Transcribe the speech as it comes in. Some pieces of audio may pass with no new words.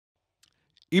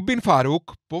Ibn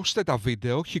Farooq posted a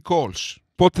video he calls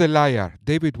Spot the Liar,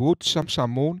 David Wood,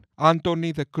 Samsamun,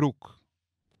 Anthony the Crook.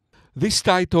 This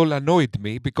title annoyed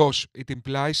me because it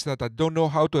implies that I don't know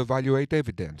how to evaluate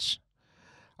evidence.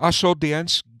 As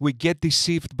audience, we get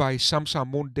deceived by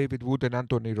Samsamun, David Wood and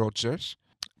Anthony Rogers.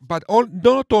 But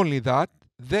not only that,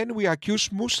 then we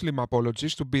accuse Muslim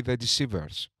apologists to be the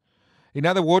deceivers. In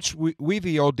other words, we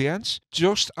the audience,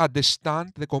 just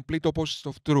understand the complete opposite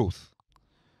of truth.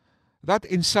 That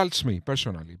insults me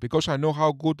personally, because I know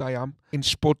how good I am in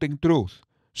spotting truth.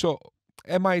 So,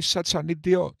 am I such an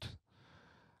idiot?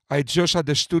 I just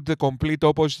understood the complete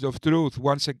opposite of truth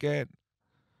once again.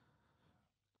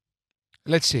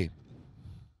 Let's see.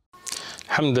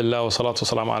 Alhamdulillah wa salatu wa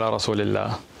salam ala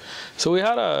rasulillah. So we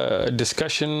had a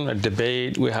discussion, a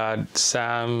debate. We had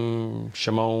Sam,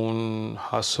 Shimon,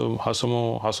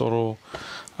 Hasuru,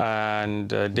 and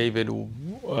David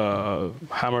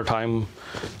Hammer Time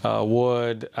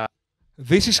Wood.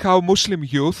 This is how Muslim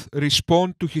youth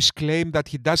respond to his claim that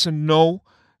he doesn't know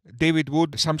David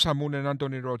Wood, Samsamun, and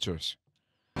Anthony Rogers.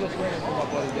 Just waiting for my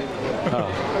buddy David Wood.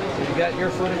 So you got your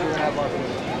footage, we're gonna have our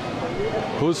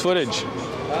footage. Whose footage?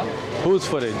 Huh? Whose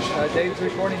footage? David's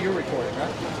recording, you're recording,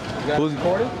 right? You got Who's it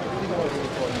recorded? You know what you're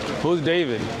recording. Who's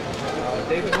David?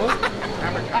 David Wood?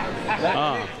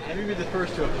 Let me be the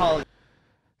first to apologize.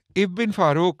 Ibn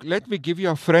Farooq, let me give you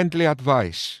a friendly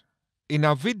advice. In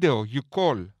a video you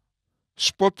call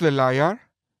Spot the Liar,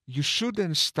 you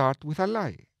shouldn't start with a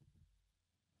lie.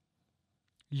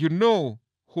 You know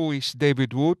who is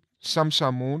David Wood,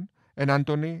 Samsamun, and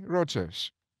Anthony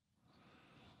Rogers.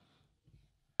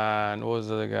 And what was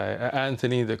the other guy?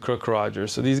 Anthony the Crook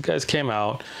Rogers. So these guys came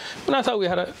out, and I thought we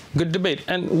had a good debate.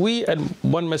 And we at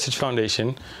One Message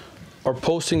Foundation are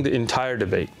posting the entire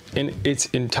debate in its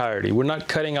entirety. We're not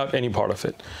cutting out any part of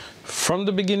it. From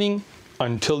the beginning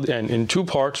until the end, in 2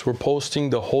 parts, we're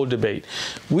posting the whole debate.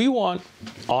 We want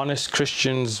honest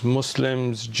Christians,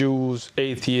 Muslims, Jews,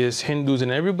 atheists, Hindus,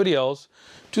 and everybody else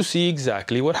to see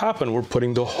exactly what happened. We're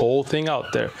putting the whole thing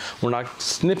out there. We're not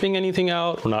snipping anything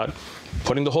out. We're not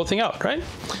putting the whole thing out, right?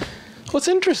 What's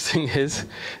interesting is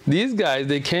these guys,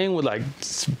 they came with like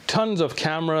tons of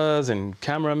cameras and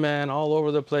cameramen all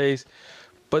over the place,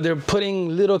 but they're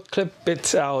putting little clip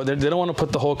bits out. They don't want to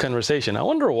put the whole conversation. I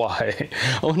wonder why.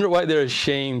 I wonder why they're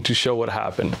ashamed to show what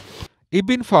happened.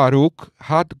 Ibn Farooq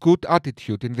had good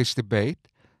attitude in this debate.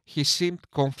 He seemed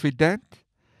confident.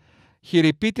 He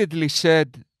repeatedly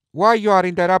said, "Why you are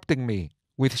interrupting me?"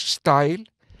 with style,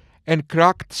 and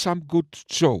cracked some good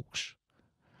jokes.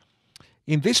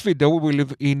 In this video, we will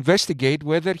investigate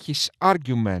whether his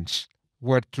arguments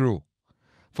were true.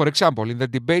 For example, in the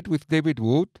debate with David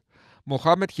Wood,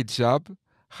 Mohammed Hijab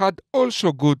had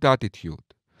also good attitude,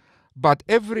 but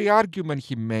every argument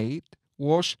he made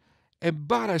was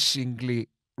embarrassingly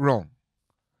wrong.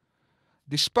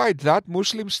 Despite that,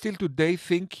 Muslims still today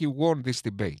think he won this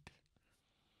debate.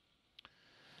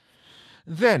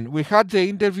 Then we had the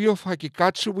interview of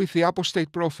Hakikatsu with the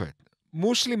apostate prophet.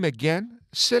 Muslim again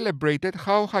celebrated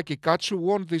how Hakikatsu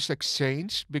won this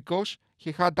exchange because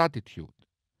he had attitude.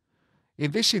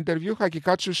 In this interview,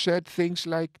 Hakikatsu said things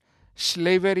like,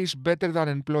 slavery is better than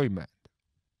employment.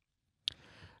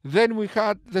 Then we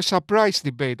had the surprise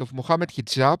debate of Mohammed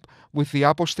Hijab with the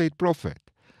apostate prophet.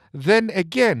 Then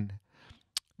again,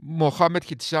 Mohammed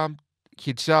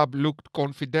Hijab looked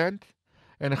confident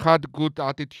and had good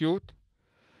attitude.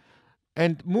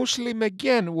 And Muslim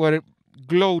again were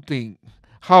gloating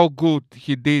how good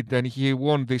he did and he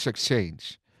won this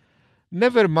exchange.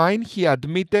 Never mind, he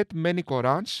admitted many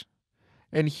Qurans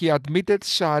and he admitted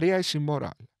Sharia is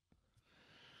immoral.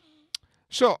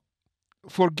 So,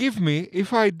 forgive me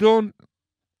if I'm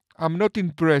not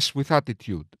impressed with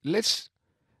attitude. Let's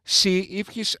see if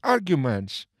his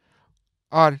arguments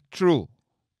are true.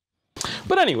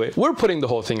 But anyway, we're putting the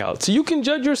whole thing out. So you can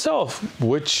judge yourself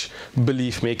which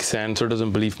belief makes sense or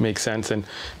doesn't belief make sense. And,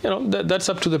 you know, that's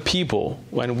up to the people.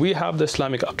 When we have the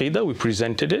Islamic Aqidah, we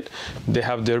presented it. They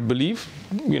have their belief,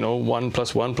 you know, 1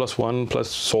 + 1 + 1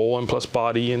 plus soul and plus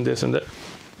body and this and that.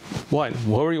 One,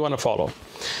 whoever you want to follow.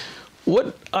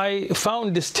 What I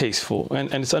found distasteful,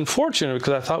 and it's unfortunate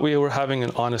because I thought we were having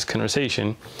an honest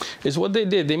conversation, is what they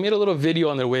did. They made a little video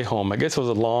on their way home. I guess it was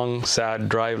a long, sad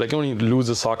drive. Like when you lose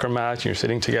a soccer match and you're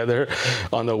sitting together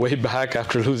on the way back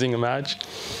after losing a match.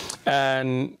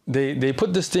 And they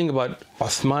put this thing about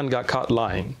Uthman got caught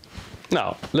lying.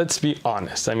 Now, let's be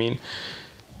honest. I mean,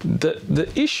 the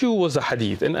issue was the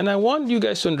hadith. And I want you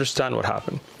guys to understand what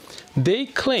happened. They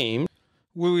claimed,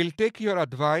 we will take your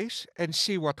advice and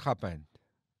see what happened.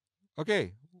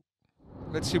 Okay,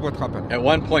 let's see what happened. At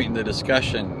one point in the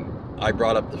discussion, I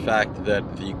brought up the fact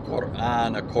that the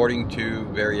Quran, according to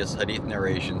various hadith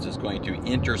narrations, is going to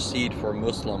intercede for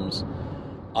Muslims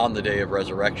on the day of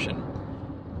resurrection.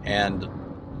 And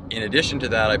in addition to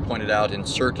that, I pointed out in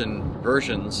certain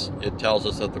versions, it tells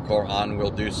us that the Quran will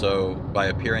do so by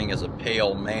appearing as a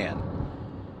pale man.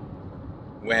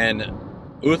 When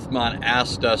Uthman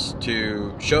asked us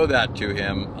to show that to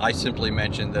him, I simply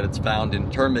mentioned that it's found in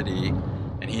Tirmidhi,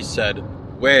 and he said,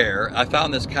 where? I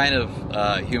found this kind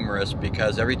of humorous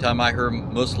because every time I hear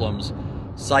Muslims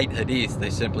cite hadith,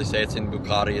 they simply say it's in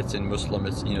Bukhari, it's in Muslim,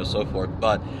 it's, so forth.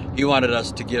 But he wanted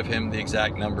us to give him the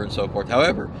exact number and so forth.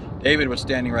 However, David was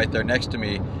standing right there next to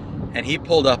me, and he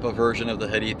pulled up a version of the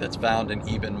hadith that's found in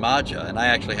Ibn Majah, and I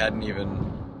actually hadn't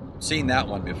even seen that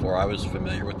one before. I was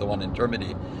familiar with the one in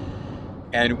Tirmidhi.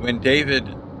 And when David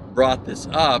brought this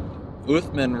up,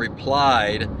 Uthman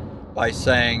replied by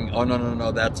saying, oh,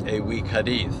 no, that's a weak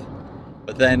hadith.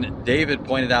 But then David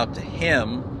pointed out to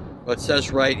him what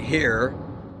says right here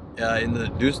in the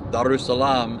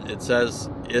Darussalam, it says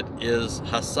it is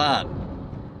Hassan.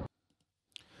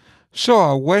 So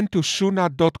I went to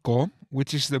Sunnah.com,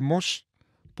 which is the most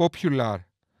popular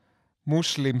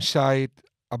Muslim site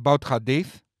about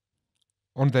hadith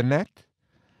on the net.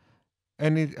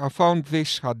 And I found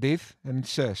this hadith, and it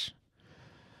says,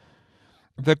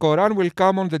 the Quran will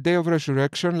come on the day of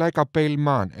resurrection like a pale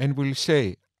man, and will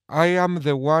say, I am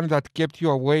the one that kept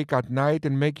you awake at night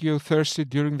and make you thirsty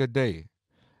during the day.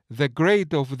 The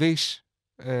grade of this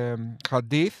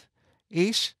hadith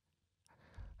is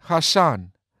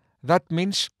Hasan. That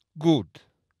means good.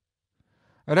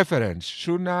 Reference,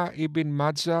 Sunnah Ibn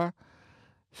Majah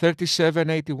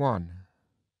 3781.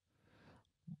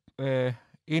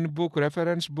 In-book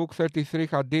reference, book 33,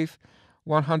 hadith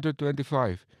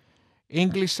 125.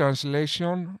 English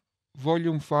translation,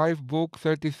 volume 5, book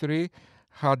 33,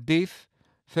 hadith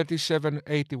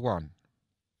 3781.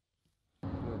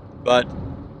 But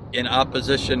in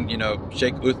opposition,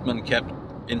 Sheikh Uthman kept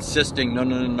insisting,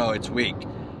 no, it's weak.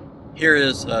 Here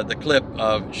is the clip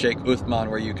of Sheikh Uthman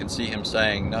where you can see him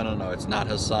saying, no, it's not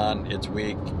Hassan, it's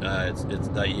weak, it's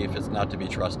da'if, it's not to be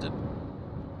trusted.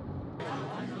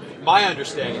 My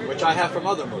understanding, which I have from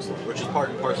other Muslims, which is part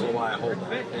and parcel of why I hold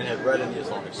that, and have read in the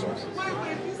Islamic sources,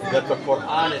 that the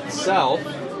Quran itself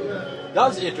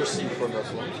does intercede for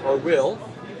Muslims, or will,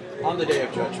 on the Day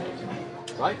of Judgment.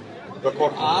 Right? The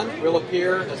Quran will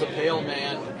appear as a pale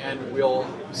man and will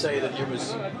say that he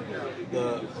was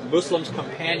the Muslim's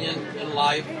companion in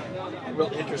life and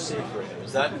will intercede for him.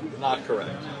 Is that not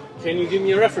correct? Can you give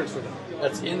me a reference for that?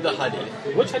 That's in the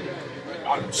hadith. Which hadith?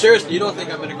 Seriously, you don't think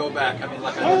I'm going to go back? I mean,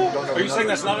 like, I don't know. Are you saying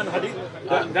that's not in the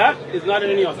hadith? That is not in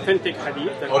any authentic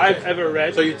hadith that I've ever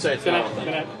read. So you'd say it's not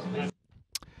authentic.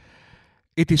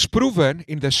 It is proven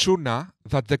in the Sunnah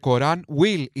that the Quran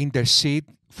will intercede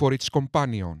for its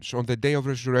companions on the day of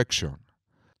resurrection.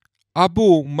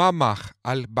 Abu Mamah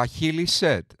al-Bahili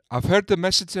said, I've heard the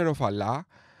Messenger of Allah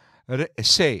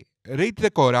say, read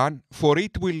the Quran, for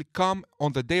it will come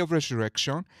on the day of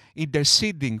resurrection,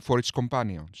 interceding for its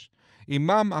companions.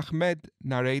 Imam Ahmed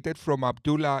narrated from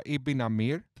Abdullah ibn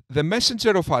Amir, the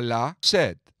Messenger of Allah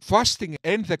said, fasting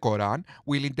and the Quran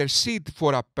will intercede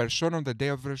for a person on the day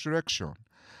of resurrection.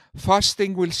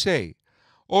 Fasting will say,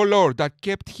 O Lord, that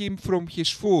kept him from his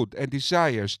food and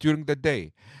desires during the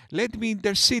day, let me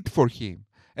intercede for him.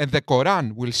 And the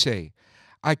Quran will say,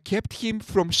 I kept him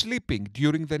from sleeping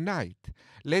during the night,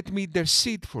 let me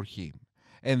intercede for him.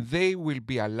 And they will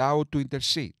be allowed to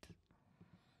intercede.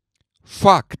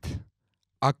 Fact.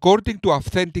 According to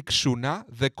authentic Sunnah,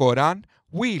 the Quran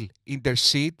will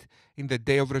intercede in the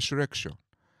day of resurrection.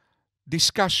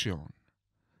 Discussion.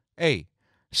 A.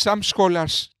 Some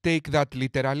scholars take that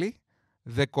literally.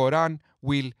 The Quran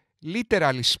will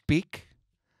literally speak.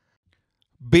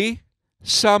 B.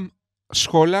 Some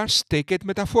scholars take it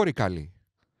metaphorically.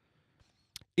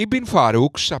 Ibn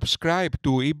Farooq subscribed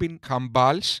to Ibn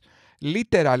Hanbal's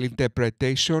literal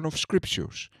interpretation of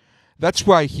scriptures. That's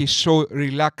why he's so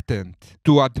reluctant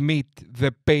to admit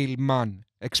the pale man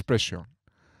expression,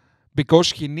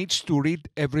 because he needs to read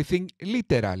everything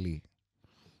literally.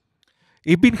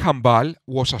 Ibn Hanbal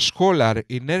was a scholar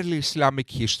in early Islamic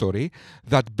history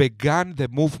that began the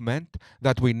movement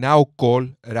that we now call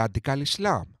Radical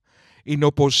Islam, in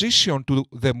opposition to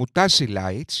the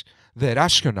Mutazilites, the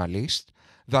rationalists,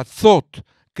 that thought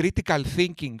critical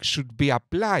thinking should be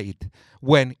applied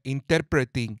when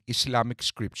interpreting Islamic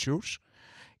scriptures.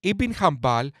 Ibn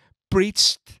Hanbal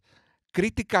preached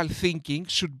critical thinking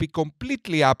should be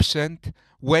completely absent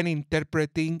when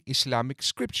interpreting Islamic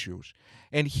scriptures,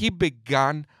 and he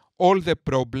began all the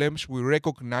problems we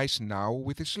recognize now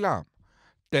with Islam: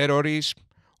 terrorism,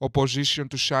 opposition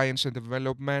to science and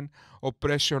development,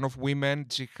 oppression of women,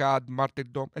 jihad,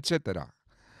 martyrdom, etc.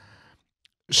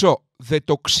 So, the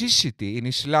toxicity in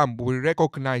Islam we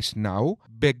recognize now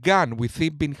began with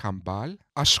Ibn Hanbal,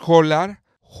 a scholar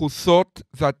who thought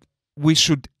that we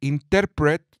should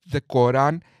interpret the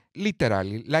Quran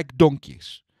literally, like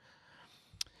donkeys.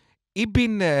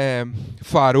 Ibn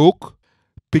Farooq,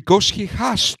 because he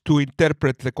has to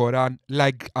interpret the Quran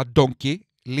like a donkey,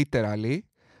 literally,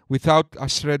 without a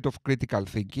shred of critical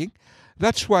thinking,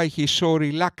 that's why he's so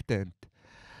reluctant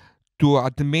to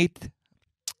admit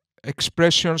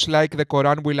expressions like the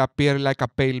Quran will appear like a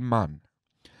pale man.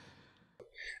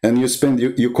 And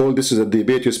you call this as a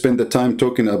debate, you spend the time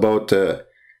talking about, do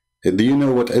you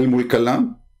know what ilmul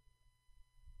kalam?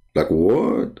 Like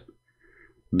what?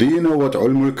 Do you know what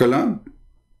ilmul kalam?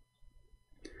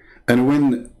 And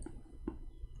when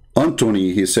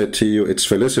Anthony, he said to you, it's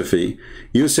philosophy,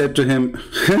 you said to him,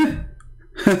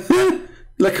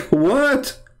 like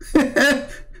what?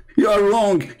 You are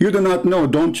wrong. You do not know,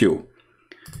 don't you?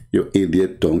 You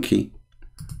idiot donkey.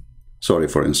 Sorry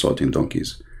for insulting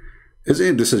donkeys.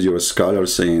 Isn't this is your scholar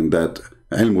saying that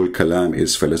ilmul kalam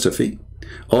is philosophy?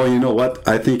 Oh, you know what?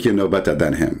 I think you know better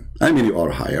than him. I mean, you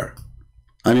are higher.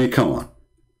 I mean, come on.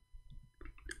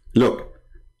 Look,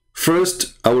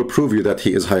 first, I will prove you that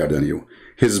he is higher than you.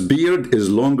 His beard is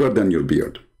longer than your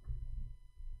beard.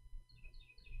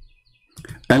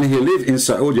 And he lives in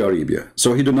Saudi Arabia,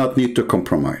 so he do not need to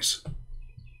compromise.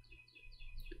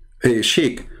 Hey,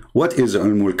 Sheikh, what is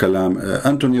ilmul kalam?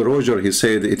 Anthony Roger, he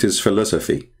said it is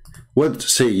philosophy. What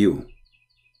say you?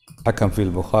 حكم في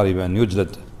البخاري بأن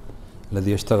يجلد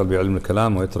الذي يشتغل بعلم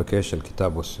الكلام ويترك ايش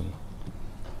الكتاب والسنة.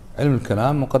 علم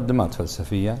الكلام مقدمات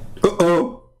فلسفية.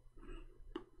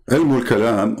 علم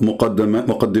الكلام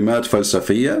مقدمات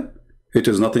فلسفية. It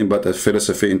is nothing but a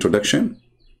philosophy introduction.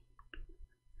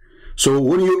 So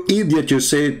when you idiot, you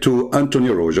say to Anthony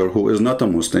Roger, who is not a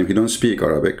Muslim, he don't speak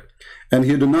Arabic, and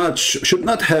he should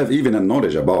not have even a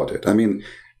knowledge about it. I mean,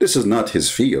 this is not his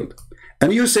field.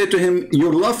 And you say to him,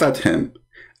 you laugh at him,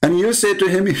 and you say to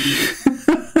him,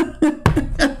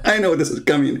 I know this is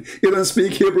coming. You don't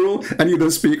speak Hebrew, and you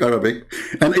don't speak Arabic.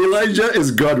 And Elijah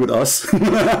is God with us.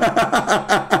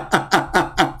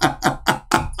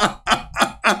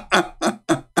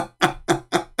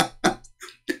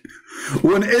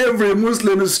 When every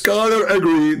Muslim scholar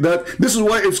agree that this is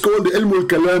why it's called the ilmul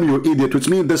kalam, you idiot, which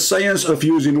means the science of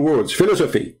using words,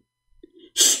 philosophy.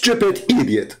 Stupid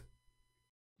idiot.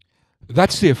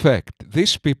 That's the effect.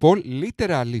 These people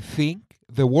literally think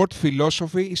the word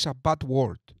philosophy is a bad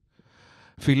word.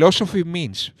 Philosophy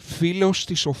means philos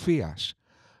της σοφίας,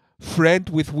 friend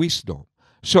with wisdom.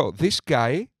 So these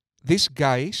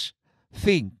guys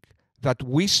think that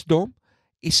wisdom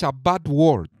is a bad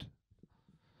word.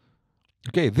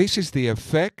 Okay, this is the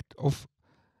effect of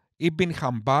Ibn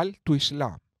Hanbal to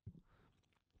Islam.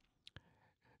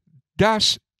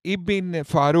 Does Ibn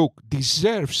Farooq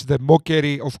deserves the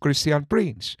mockery of Christian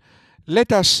Prince?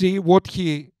 Let us see what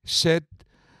he said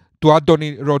to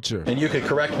Anthony Roger. And you could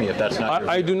correct me if that's not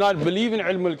I do not believe in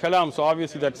ilm al-kalam, so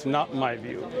obviously that's not my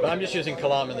view. But I'm just using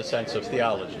kalam in the sense of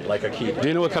theology, like akida. Do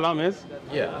you know what kalam is?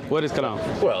 Yeah. What is kalam?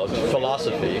 Well, it's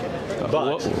philosophy,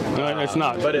 but... no, it's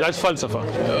not. That's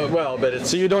falsafa. Well, but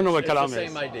it's... So you don't know what kalam is. It's the is.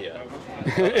 same idea.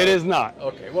 It is not.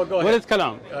 Okay, well, go ahead. What is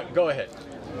kalam? Go ahead.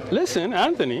 Listen,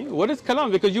 Anthony, what is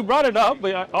kalam? Because you brought it up,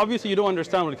 but obviously you don't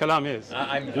understand what kalam is.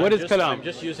 What is kalam? I'm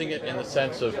just using it in the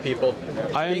sense of people.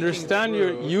 I understand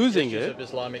you're using it. Of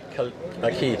Islamic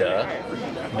akida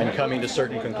and coming to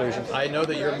certain conclusions. I know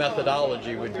that your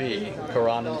methodology would be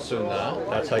Quran and Sunnah.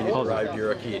 That's how you derived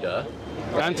your akida.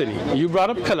 Anthony, you brought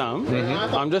up kalam.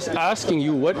 I'm just asking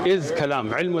you, what is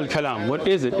kalam? Ilm al-kalam. What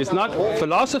is it? It's not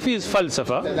philosophy. Is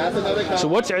falsafa. So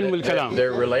what's ilm al-kalam?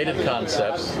 They're related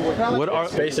concepts. What are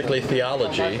basically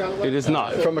theology? It is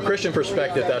not. From a Christian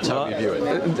perspective, that's how we view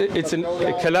it. It's a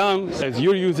kalam as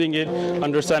you're using it,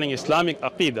 understanding Islamic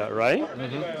aqidah, right?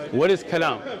 What is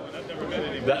kalam?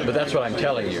 But that's what I'm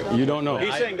telling you. You don't know.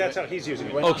 He's saying that's how he's using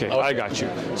it. Okay, I got you.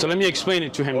 So let me explain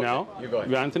it to him now. You go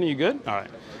ahead. Anthony, you good? All right.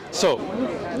 So,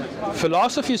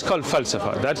 philosophy is called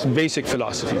falsafa. That's basic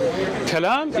philosophy.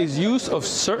 Kalam is use of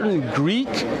certain Greek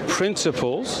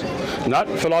principles, not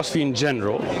philosophy in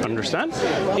general, understand?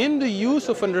 In the use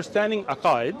of understanding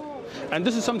aqaid, and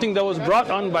this is something that was brought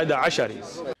on by the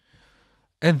Asharis.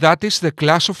 And that is the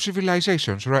clash of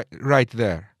civilizations, right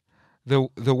there.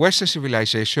 The Western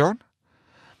civilization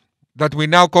that we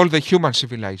now call the human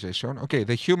civilization. Okay,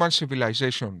 the human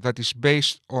civilization that is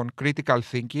based on critical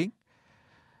thinking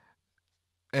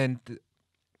and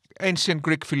ancient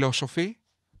Greek philosophy,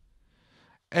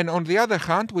 And on the other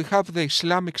hand, we have the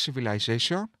Islamic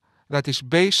civilization that is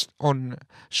based on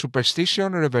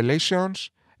superstition, revelations,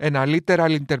 and a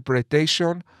literal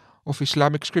interpretation of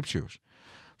Islamic scriptures.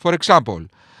 For example,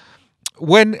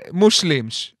 when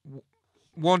Muslims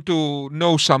want to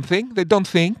know something, they don't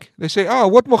think. They say,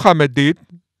 what Muhammad did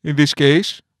in this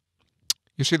case.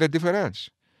 You see the difference?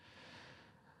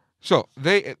 So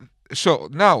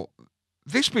now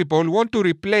these people want to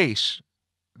replace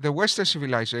the Western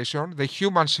civilization, the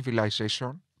human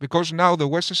civilization, because now the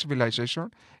Western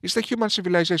civilization is the human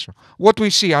civilization. What we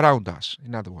see around us,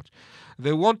 in other words.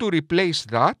 They want to replace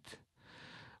that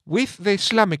with the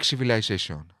Islamic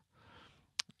civilization.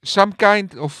 Some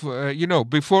kind of,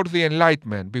 before the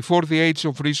Enlightenment, before the Age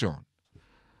of Reason.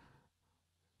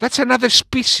 That's another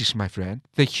species, my friend.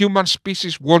 The human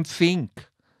species won't think.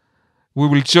 We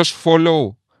will just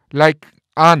follow like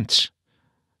ants,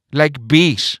 like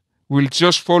bees. We'll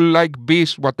just follow like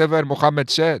bees, whatever Muhammad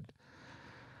said.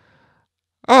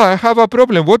 I have a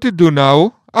problem. What to do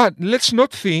now? Let's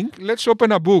not think. Let's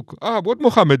open a book. What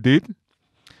Muhammad did.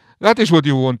 That is what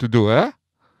you want to do, eh?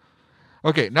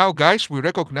 Okay, now guys, we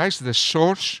recognize the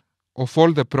source of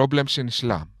all the problems in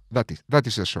Islam. That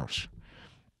is the source.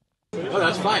 Oh,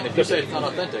 that's fine. If you say it's not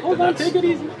authentic, hold on, take it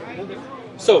easy.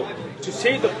 So, to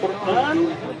say the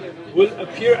Quran will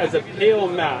appear as a pale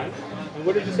man, and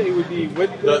what did you say it would be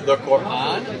with the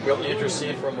Quran will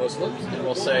intercede for Muslims, and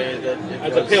will say that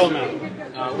as a pale man.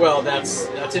 Well, that's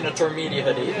in a Tirmidhi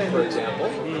hadith, for example.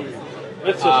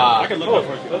 Let's I can look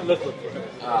for it. Let's look for it.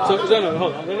 No,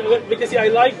 hold on. Because see, I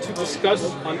like to discuss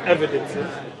on evidences.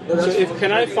 So,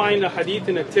 can I find a hadith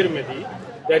in a Tirmidhi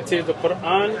that says the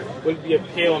Quran will be a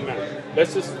pale man?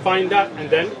 Let's just find that, and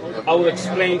then I will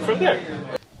explain from there.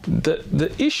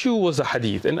 The issue was a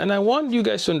hadith, and I want you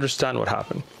guys to understand what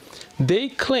happened. They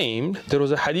claimed there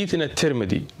was a hadith in a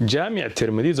Tirmidhi. Jami'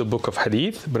 al-Tirmidhi is a book of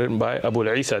hadith written by Abu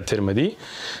Isa al-Tirmidhi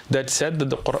that said that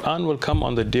the Quran will come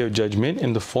on the Day of Judgment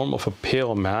in the form of a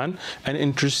pale man and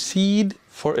intercede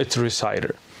for its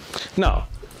reciter. Now,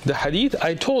 the hadith,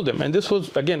 I told them, and this was,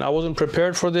 again, I wasn't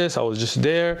prepared for this, I was just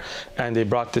there, and they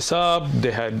brought this up, they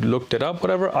had looked it up,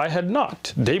 whatever, I had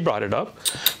not. They brought it up.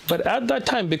 But at that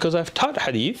time, because I've taught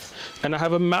hadith, and I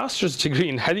have a master's degree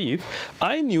in hadith,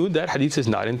 I knew that hadith is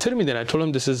not in Tirmidhi, and I told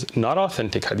them this is not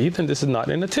authentic hadith, and this is not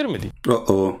in a Tirmidhi.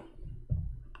 Uh-oh.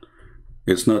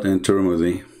 It's not in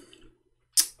Tirmidhi.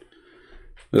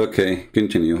 Okay,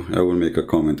 continue. I will make a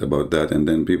comment about that, and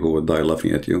then people will die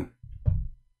laughing at you.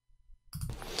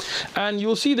 And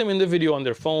you'll see them in the video on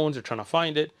their phones, they're trying to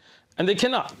find it, and they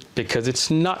cannot, because it's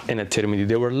not in a Tirmidhi.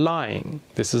 They were lying.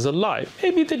 This is a lie.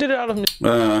 Maybe they did it out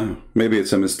of... maybe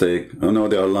it's a mistake. Oh no,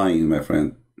 they are lying, my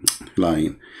friend.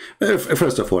 Lying.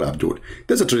 First of all, Abdul,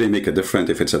 does it really make a difference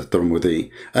if it's a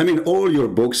Tirmidhi? I mean, all your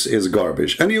books is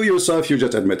garbage. And you yourself, you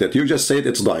just admit it. You just said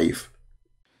it's daif.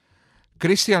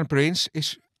 Christian Prince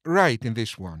is right in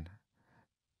this one.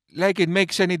 Like it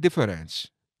makes any difference.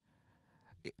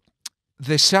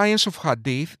 The science of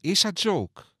hadith is a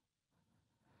joke.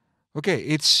 Okay,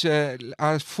 it's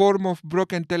a form of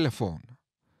broken telephone.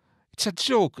 It's a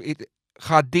joke.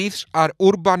 Hadiths are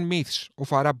urban myths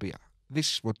of Arabia.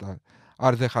 This is what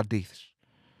are the hadiths.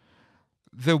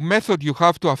 The method you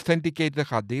have to authenticate the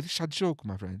hadith is a joke,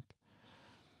 my friend.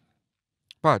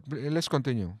 But let's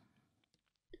continue.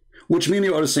 Which means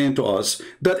you are saying to us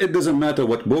that it doesn't matter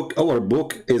what book, our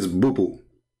book is boo-boo.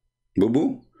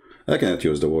 Boo-boo? I cannot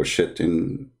use the word shit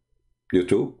in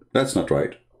YouTube. That's not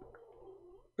right.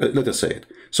 Let us say it.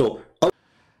 So,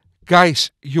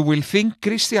 guys, you will think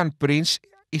Christian Prince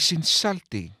is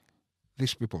insulting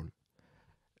these people.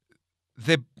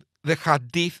 The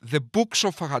hadith, the books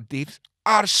of hadith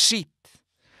are shit.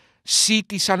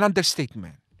 Shit is an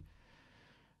understatement.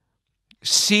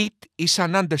 Shit is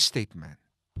an understatement.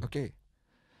 Okay.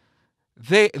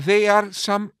 They are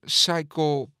some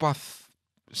psychotic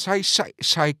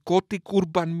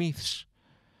urban myths.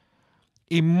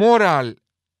 Immoral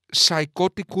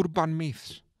psychotic urban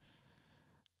myths.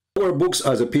 Our books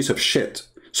as a piece of shit.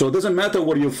 So it doesn't matter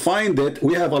where you find it,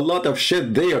 we have a lot of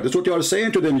shit there. That's what you are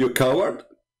saying to them, you coward.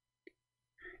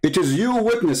 It is you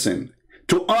witnessing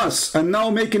to us and now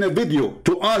making a video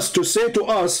to us to say to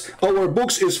us, our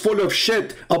books is full of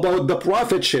shit about the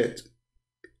prophet shit.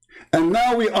 And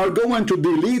now we are going to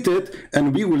delete it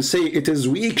and we will say it is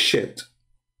weak shit.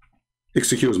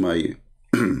 Excuse my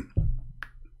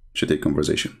shitty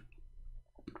conversation.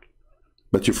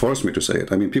 But you forced me to say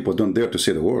it. I mean, people don't dare to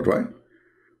say the word, right?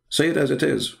 Say it as it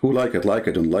is. Who like it,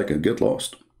 don't like it, get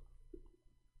lost.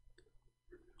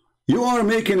 You are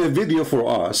making a video for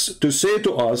us to say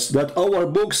to us that our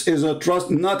books is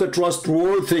not a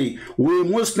trustworthy. We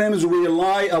Muslims, we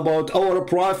lie about our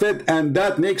prophet, and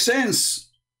that makes sense.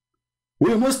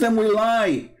 We Muslims, we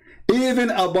lie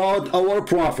even about our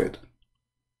prophet.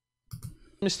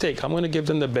 Mistake. I'm going to give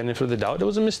them the benefit of the doubt. It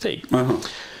was a mistake.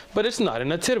 But it's not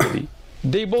in a Tirmidhi.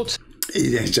 They both...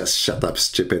 Just shut up,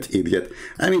 stupid idiot.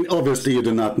 I mean, obviously you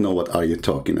do not know what are you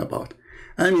talking about.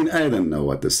 I mean, I don't know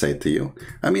what to say to you.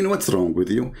 I mean, what's wrong with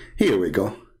you? Here we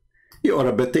go. You are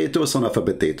a potato, son of a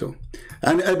potato.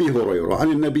 عن أبي هريرة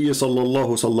عن النبي صلى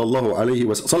الله عليه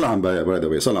وسلم صلى by the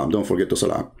way صلى don't forget to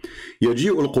صلى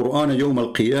يجيء القرآن يوم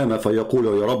القيامة فيقول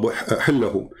يا رب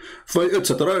حله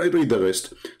etc. Read the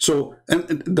rest. So and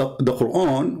the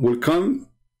Quran will come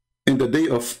in the day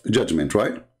of judgment,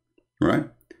 right? Right?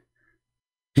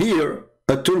 Here,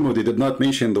 At-Tirmidhi did not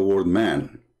mention the word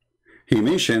man. He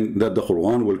mentioned that the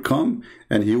Quran will come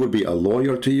and he will be a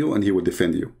lawyer to you and he will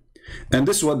defend you. And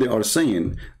this is what they are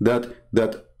saying, that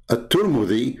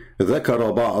At-Tirmidhi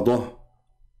ذكر بعضه,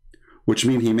 which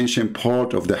means he mentioned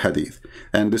part of the hadith.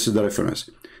 And this is the reference.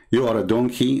 You are a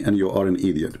donkey and you are an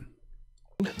idiot.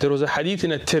 There was a hadith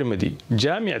in At-Tirmidhi.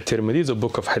 Jami' At-Tirmidhi is a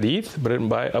book of hadith written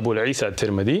by Abu Isa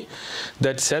At-Tirmidhi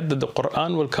that said that the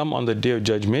Quran will come on the day of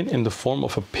judgment in the form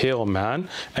of a pale man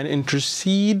and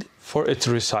intercede for its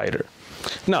reciter.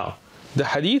 Now, the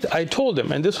hadith, I told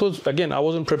them, and this was, again, I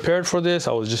wasn't prepared for this,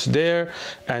 I was just there,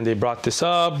 and they brought this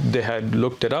up, they had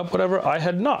looked it up, whatever, I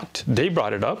had not. They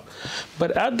brought it up.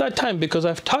 But at that time, because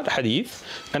I've taught hadith,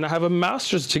 and I have a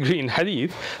master's degree in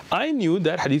hadith, I knew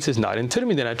that hadith is not in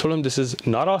Tirmidhi, and I told them this is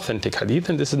not authentic hadith,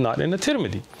 and this is not in a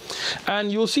Tirmidhi.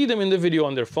 And you'll see them in the video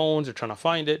on their phones, they're trying to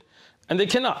find it, and they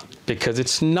cannot, because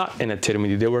it's not in a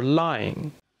Tirmidhi, they were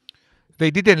lying.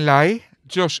 They didn't lie,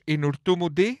 just in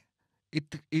Urtumudi,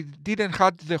 it didn't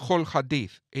have the whole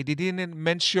hadith. It didn't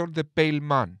mention the pale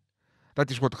man.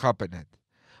 That is what happened.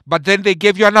 But then they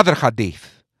gave you another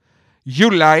hadith. You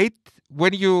lied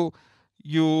when you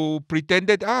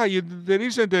pretended, there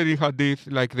isn't any hadith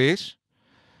like this.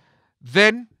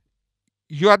 Then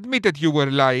you admitted you were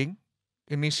lying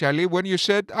initially when you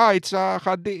said, it's a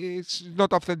hadith, it's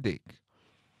not authentic.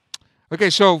 Okay,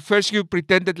 so first you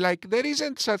pretended like there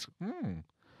isn't such a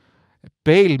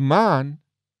pale man.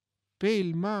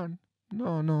 Pale man.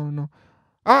 No.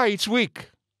 It's weak.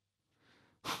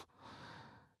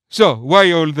 So,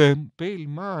 why all the pale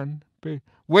man?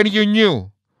 When you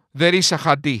knew there is a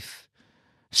hadith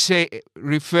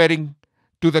referring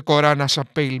to the Quran as a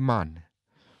pale man.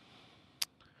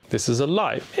 This is a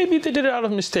lie. Maybe they did it out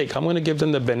of mistake. I'm going to give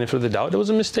them the benefit of the doubt. It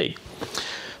was a mistake.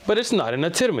 But it's not in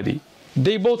a Tirmidhi.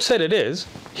 They both said it is.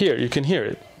 Here, you can hear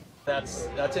it. That's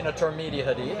in a Tirmidhi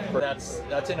hadith.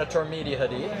 That's in a Tirmidhi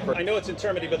hadith. I know it's in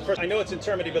Tirmidhi,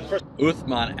 but first.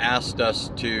 Uthman asked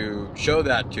us to show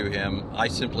that to him. I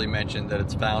simply mentioned that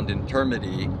it's found in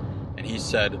Tirmidhi, and he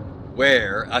said,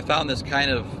 "Where?" I found this kind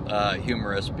of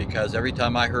humorous because every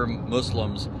time I hear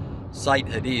Muslims cite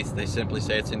hadith, they simply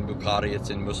say it's in Bukhari, it's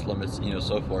in Muslim, it's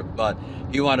so forth. But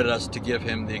he wanted us to give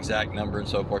him the exact number and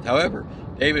so forth. However,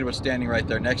 David was standing right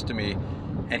there next to me,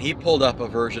 and he pulled up a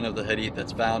version of the hadith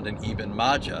that's found in Ibn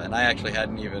Majah, and I actually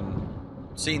hadn't even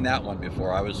seen that one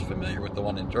before. I was familiar with the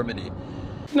one in Tirmidhi.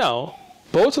 Now,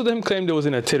 both of them claimed it was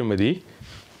in a Tirmidhi.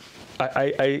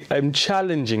 I'm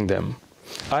challenging them.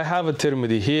 I have a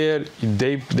Tirmidhi here,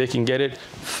 they can get it.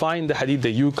 Find the hadith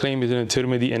that you claim is in a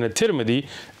Tirmidhi,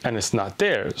 and it's not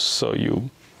there. So you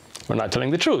are not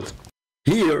telling the truth.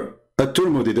 Here,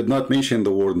 At-Tirmidhi did not mention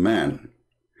the word man.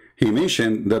 He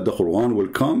mentioned that the Quran will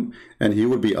come and he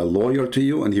will be a lawyer to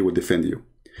you and he will defend you.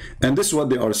 And this is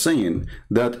what they are saying,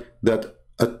 that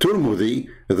At-Tirmidhi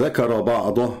ذكر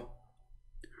بعضه,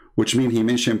 which means he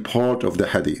mentioned part of the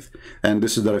hadith. And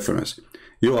this is the reference.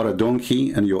 You are a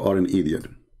donkey and you are an idiot.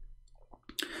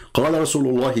 قال رسول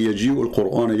الله يجيء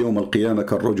القرآن يوم القيامة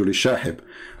كالرجل الشاحب.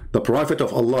 The Prophet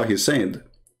of Allah, he said,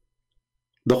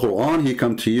 the Quran, he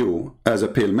come to you as a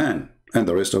pale man, and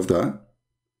the rest of the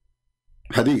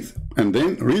hadith. And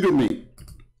then read with me.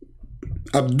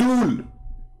 Abdul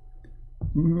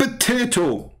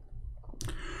potato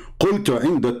قلت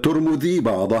عند الترمذي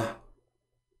بعضه.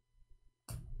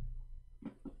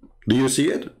 Do you see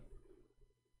it?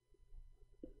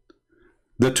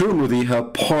 The Tirmidhi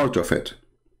have part of it.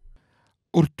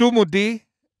 Urtumudi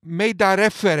made a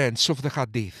reference of the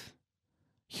hadith.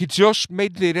 He just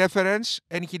made the reference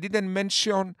and he didn't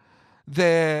mention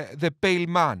the pale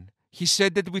man. He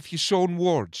said it with his own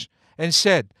words and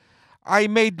said, I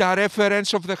made a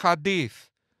reference of the hadith.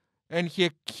 And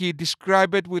he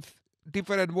described it with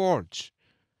different words.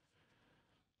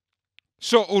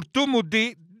 So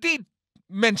Urtumudi did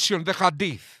mention the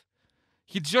hadith.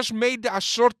 He just made a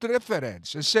short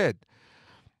reference and said,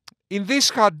 in this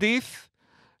hadith,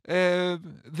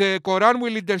 the Quran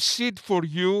will intercede for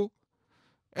you,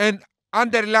 and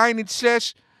underline it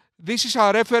says, this is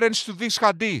a reference to this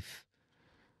hadith.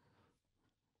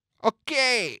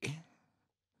 Okay.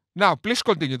 Now, please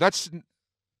continue. That's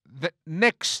the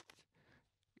next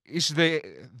is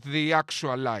the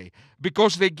actual lie,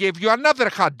 because they gave you another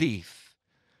hadith.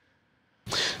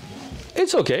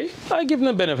 It's okay. I give them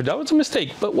the benefit of the doubt. It's a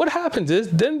mistake. But what happens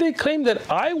is then they claim that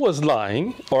I was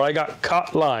lying, or I got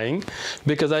caught lying,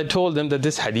 because I told them that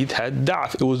this hadith had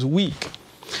da'f. It was weak.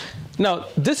 Now,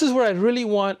 this is where I really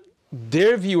want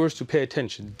their viewers to pay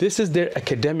attention. This is their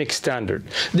academic standard.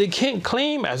 They can't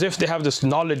claim as if they have this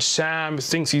knowledge. Sam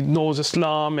thinks he knows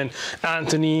Islam, and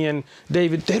Anthony and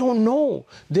David, they don't know.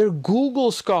 They're Google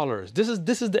scholars. This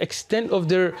is the extent of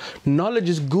their knowledge,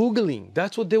 is Googling.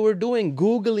 That's what they were doing,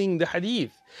 Googling the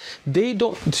hadith. They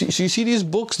don't, so you see these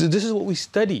books, this is what we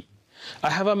study.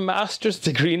 I have a master's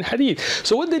degree in hadith.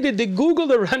 So what they did, they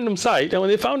Googled a random site, and when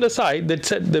they found a site that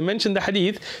said, they mentioned the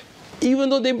hadith,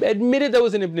 even though they admitted that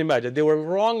was in Ibn Majah, they were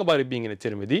wrong about it being in a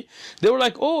Tirmidhi. They were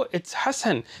like, oh, it's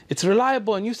Hasan, it's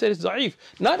reliable, and you said it's da'if.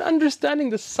 Not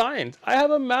understanding the science. I have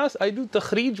a I do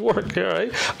takhrij work here,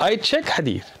 right? I check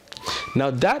hadith. Now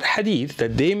that hadith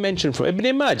that they mentioned from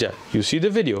Ibn Majah, you see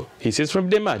the video, he says from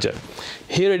Ibn Majah.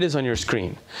 Here it is on your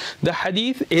screen. The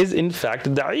hadith is in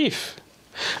fact da'if.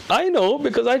 I know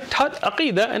because I taught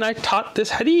Aqidah and I taught this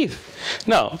hadith.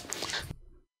 Now,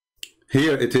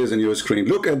 here it is in your screen.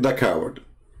 Look at the coward.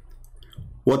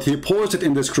 What he posted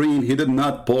in the screen, he did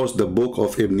not post the book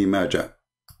of Ibn Majah.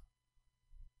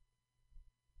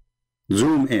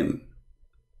 Zoom in.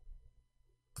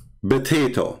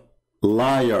 Potato,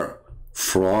 liar,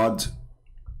 fraud.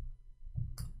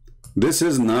 This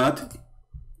is not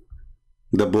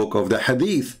the book of the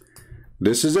hadith.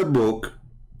 This is a book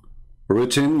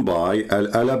written by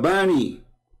Al-Albani,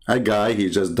 a guy, he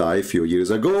just died a few years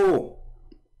ago.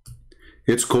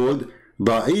 It's called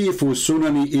Da'if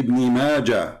Sunani Ibn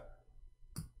Majah.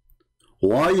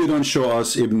 Why you don't show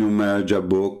us Ibn Majah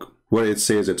book where it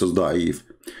says it is Da'if?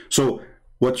 So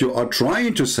what you are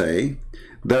trying to say,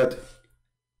 that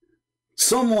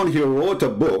someone here wrote a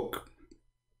book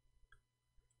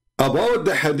about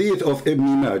the hadith of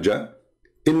Ibn Majah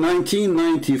in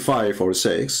 1995 or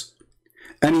 6,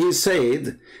 and he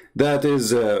said that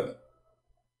is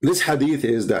this hadith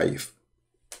is Da'if.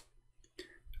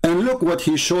 And look what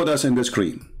he showed us in the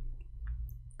screen.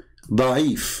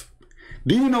 Da'if.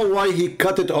 Do you know why he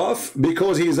cut it off?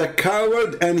 Because he is a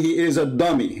coward and he is a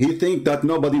dummy. He thinks that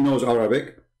nobody knows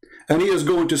Arabic. And he is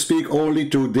going to speak only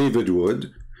to David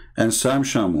Wood and Sam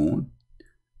Shamoun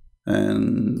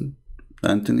and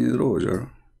Anthony Roger.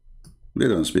 They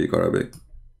don't speak Arabic.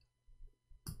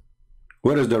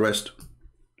 Where is the rest?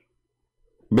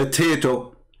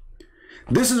 Potato.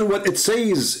 This is what it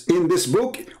says in this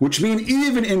book, which means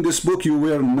even in this book you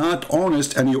were not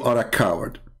honest and you are a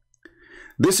coward.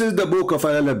 This is the book of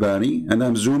Al-Albani, and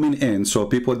I'm zooming in so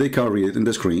people, they can read it in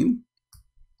the screen.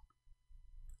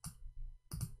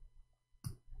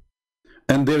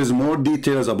 And there is more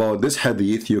details about this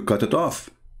hadith, you cut it off.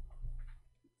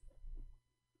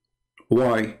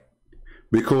 Why?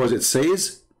 Because it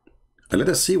says, let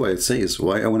us see what it says,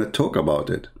 why I want to talk about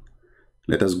it.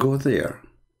 Let us go there.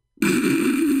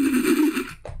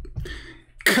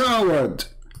 Coward,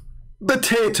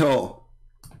 potato,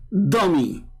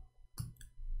 dummy.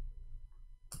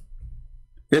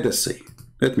 Let us see.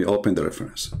 Let me open the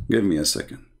reference. Give me a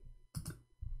second.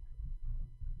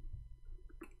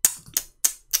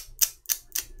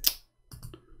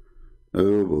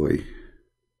 Oh boy.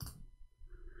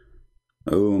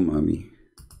 Oh mommy.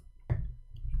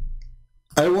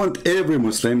 I want every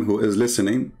Muslim who is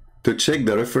listening to check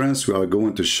the reference we are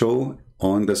going to show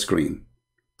on the screen.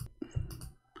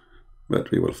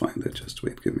 But we will find it. Just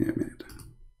wait, give me a minute.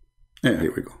 Yeah,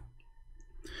 here we go.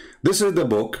 This is the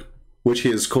book which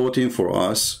he is quoting for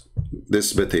us,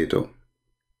 this potato.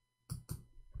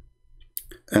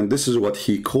 And this is what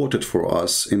he quoted for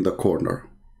us in the corner.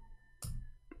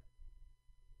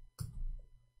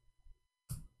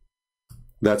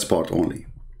 That's part only.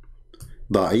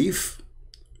 Da'if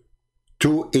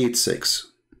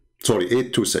 286. Sorry,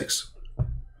 826.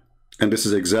 And this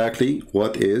is exactly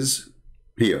what is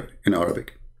here in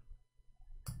Arabic.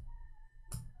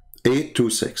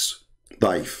 826.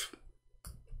 Da'if.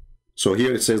 So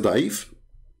here it says Da'if.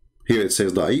 Here it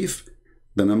says Da'if.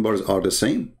 The numbers are the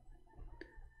same.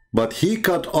 But he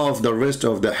cut off the rest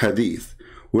of the hadith,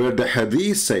 where the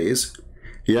hadith says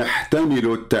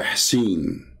يحتمل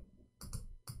التحسين.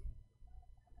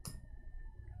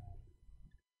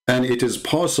 And it is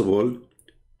possible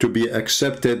to be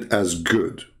accepted as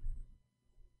good.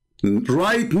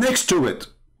 Right next to it,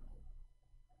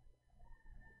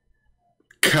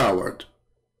 coward.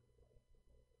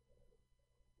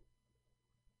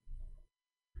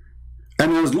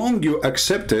 And as long you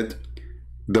accepted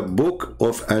the book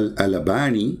of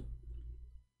Al-Albani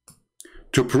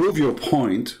to prove your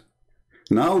point,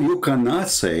 now you cannot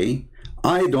say,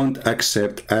 I don't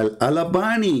accept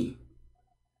Al-Albani.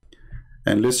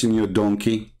 And listen, you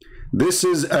donkey, this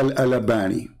is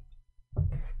Al-Albani.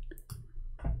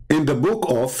 In the book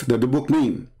of, the book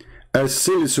name,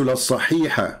 As-Silsila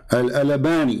Sahiha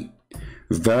Al-Albani,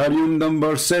 volume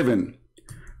number 7,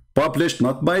 published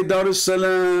not by Dar es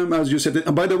Salaam, as you said.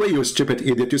 And by the way, you stupid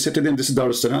idiot, you said to them, this is Dar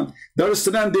es Salaam. Dar es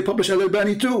Salaam, they publish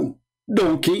Al-Albani too.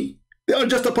 Donkey. They are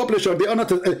just a publisher. They are not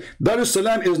Dar es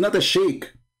Salaam is not a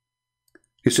sheikh.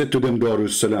 He said to them, Dar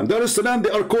es Salaam. Dar es Salaam, they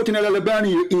are quoting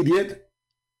Al-Albani, you idiot.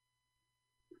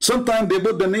 Sometimes they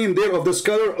put the name there of the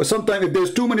scholar, or sometimes if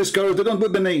there's too many scholars, they don't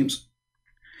put the names.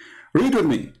 Read with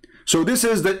me. So this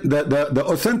is the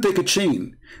authentic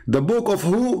chain. The book of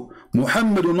who?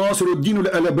 Muhammad Nasiruddin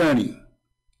al-Albani,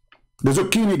 the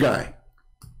zucchini guy.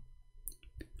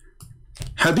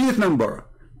 Hadith number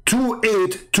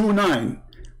 2829.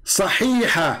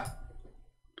 Sahiha.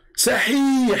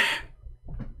 Sahih.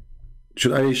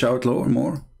 Should I shout lower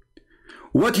more?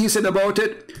 What he said about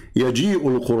it? يجيء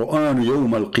القرآن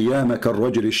يوم القيامة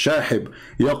كالرجل الشاحب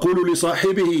يقول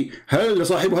لصاحبه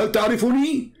هل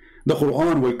تعرفني? The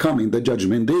Quran will come in the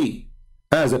judgment day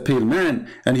as a pale man,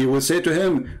 and he will say to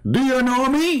him, do you know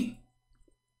me?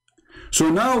 So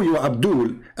now you,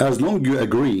 Abdul, as long you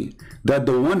agree that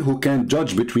the one who can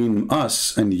judge between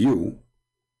us and you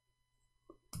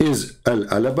is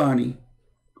Al-Albani,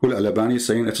 who Al-Albani is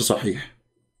saying it's a sahih.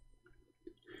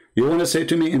 You want to say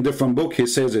to me in different book he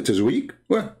says it is weak?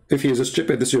 Well, if he is a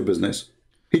stupid, this is your business.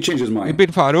 He changed his mind.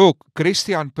 Ibn Farooq,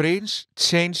 Christian Prince,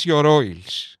 change your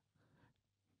oils.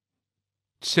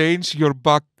 Change your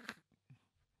back.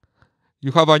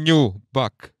 You have a new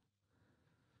back.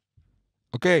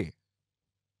 Okay.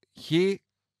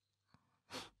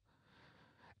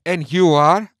 And you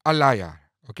are a liar.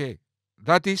 Okay.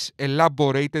 That is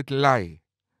elaborated lie.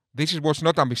 This was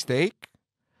not a mistake.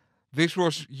 This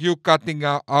was you cutting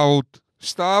out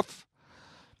stuff.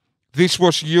 This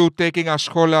was you taking a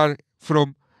scholar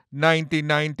from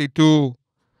 1992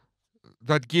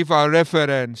 that give a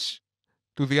reference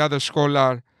to the other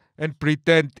scholar and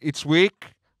pretend it's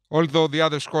weak, although the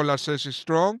other scholar says it's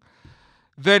strong.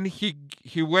 Then he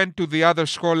went to the other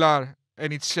scholar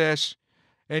and it says,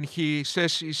 and he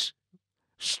says it's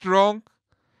strong.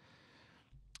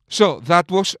 So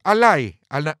that was a lie.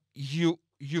 And you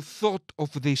thought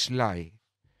of this lie.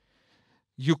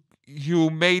 You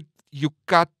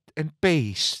cut and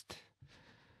paste.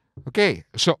 Okay,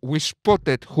 so we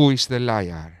spotted who is the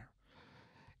liar.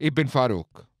 Ibn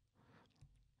Farooq.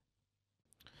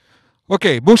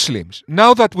 Okay, Muslims,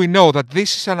 now that we know that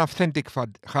this is an authentic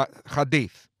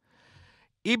hadith,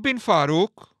 Ibn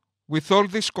Farooq, with all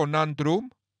this conundrum,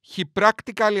 he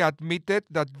practically admitted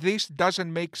that this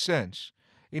doesn't make sense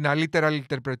in a literal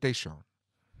interpretation.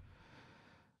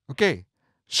 Okay,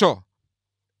 so,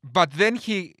 but then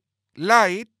he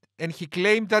lied and he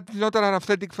claimed that it's not an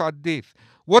authentic hadith.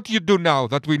 What do you do now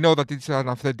that we know that it's an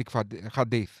authentic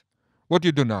hadith? What do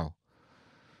you do now?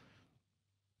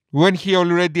 When he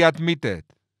already admitted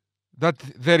that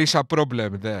there is a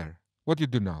problem there, what do you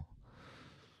do now?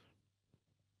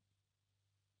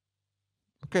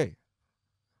 Okay.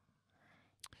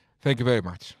 Thank you very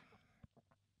much.